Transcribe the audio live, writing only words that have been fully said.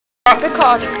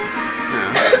Record.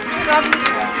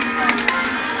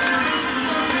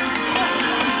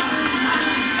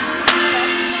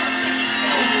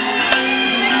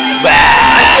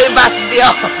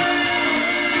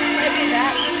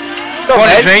 Want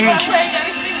a drink?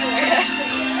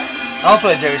 I'll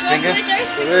play Jerry Springer.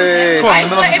 Come on,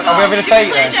 are we having a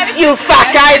fight then? You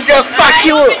fuck, I'm gonna fuck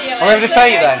you. Are we having a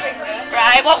fight then?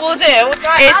 Right, what we'll do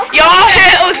is you're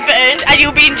her husband and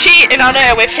you've been cheating on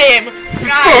her with him.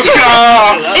 Fuck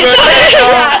off!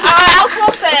 I'll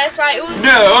come first, right?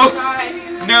 No.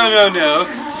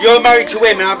 You're married to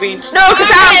him and I've been... No, because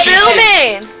I'm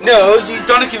filming. No,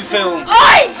 Donna can film.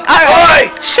 Oi!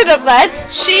 Shut up then.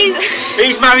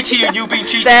 He's married to you and you've been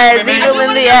cheating There's with me. eagle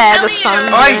in the air, the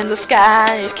sun in the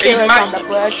sky. He's Killers on the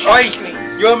blood.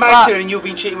 You're married to her and you've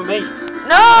been cheating with me.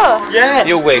 No. Yeah.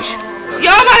 You wish.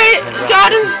 You're married,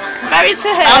 Jordan's married to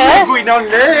her. I'm not going on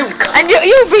now. And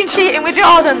you've been cheating with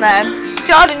Jordan then.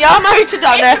 Jordan, you're married to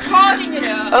Donna. It's recording, you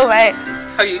know. Oh wait.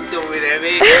 How you doing there,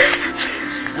 mate?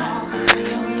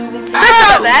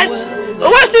 Then. Well,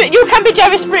 what's the, you can be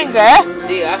Jerry Springer.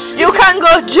 See, Ash. You can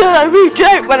go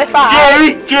Jerry when they fight.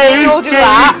 Jerry. You'll do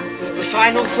that. The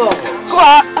final thought. Go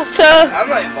on. So, I'm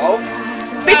not involved.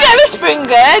 be Jerry Springer.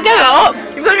 Get up.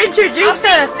 You've got to introduce her.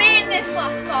 I've been seeing this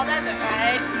lass called Emma,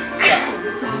 right?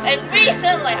 And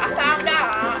recently I found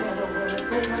out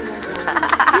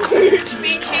she's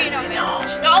been cheating on me.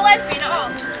 She's not a lesbian at all.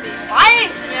 She's been lying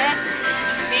to me.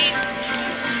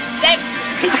 She's been...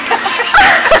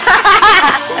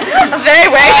 Very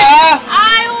well.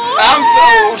 I'm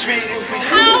so sweet.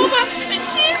 And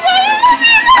she's lying to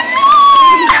me.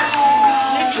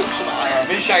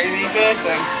 Been shagging me first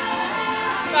then.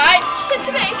 Right, she said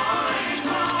to me, she's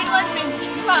been a lesbian since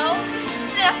she was 12.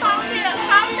 And then I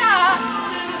found out.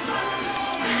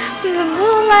 The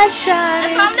moonlight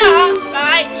shining. I found out,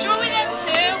 right, she was with them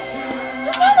too.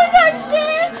 The Valentine's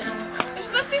Day. They're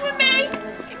supposed to be with me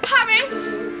in Paris.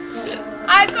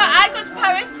 I got to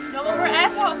Paris. No one were at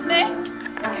airport for me.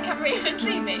 Can camera even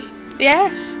see me? Yeah.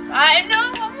 Right,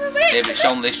 no one were with. Favourite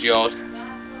song this, Jord?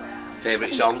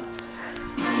 Favourite song?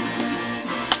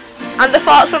 And the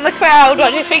thoughts from the crowd. What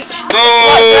do you think? What do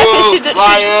you reckon she should do?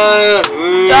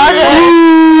 Jordan,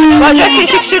 what do you reckon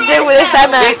she should do with this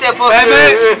Emma?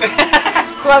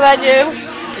 Go on then, you.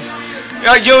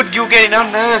 You're getting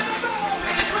on there.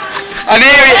 And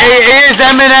here's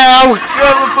Emma now.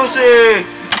 Shut up, pussy.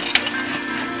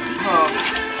 Oh,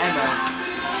 Emma.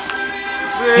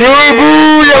 You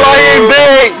boo, you lying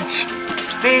bitch.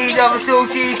 Please, I'm still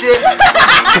cheating.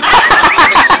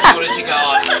 Security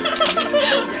guard.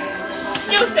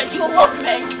 You said you love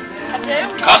me. I do.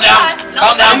 Calm down.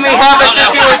 Calm down. We have a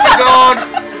security guard.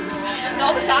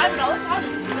 All the time, all the time.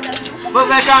 But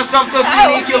they can't stop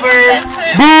touching each other.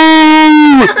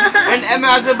 Boo! And Emma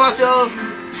has the bottle.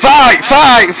 Fight!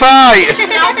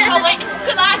 Alcoholic.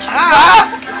 Because I actually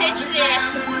fucking stage today.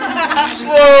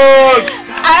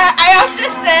 I have to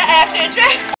say, I have to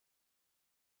address.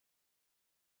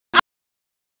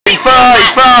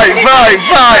 Fight!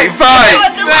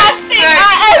 What's the last thing I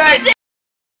ever did?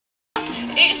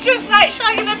 It's just like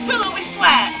shagging a pillow with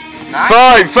sweat.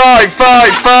 Fight!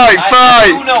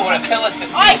 You know what a pillow fit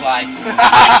feels like.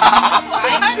 What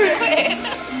am I doing?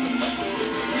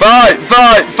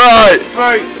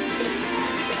 Fight!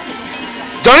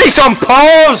 Donnie's on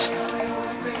pause!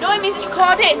 No, it means it's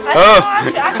recording.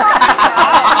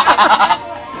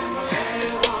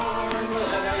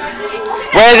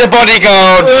 Where's the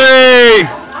bodyguard? Hey!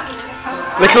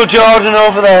 Little Jordan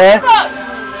over there. Look,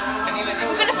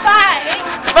 we're gonna fight.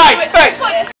 Fight!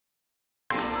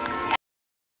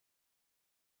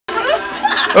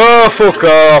 Oh, fuck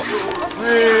off.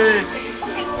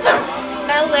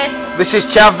 Smell this. This is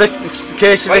Chav, the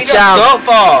case of the Chav. What are you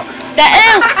for?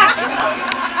 Stell.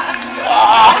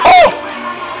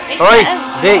 Oi,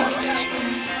 Dick.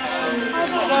 I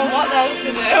don't know what else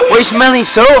to do. What are you smelling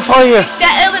soap for you? It's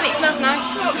Dettol and it smells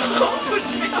nice.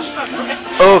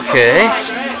 Okay.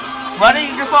 Why don't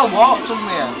you go for a walk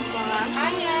somewhere?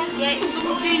 Yeah, it's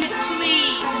something to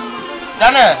eat.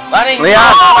 Donna, why don't you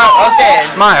Leanne. What's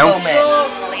it? Smile. Film it.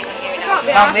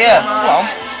 Come here. Come on.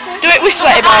 Do it with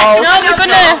sweaty balls. No, we're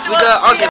gonna. With the Aussie.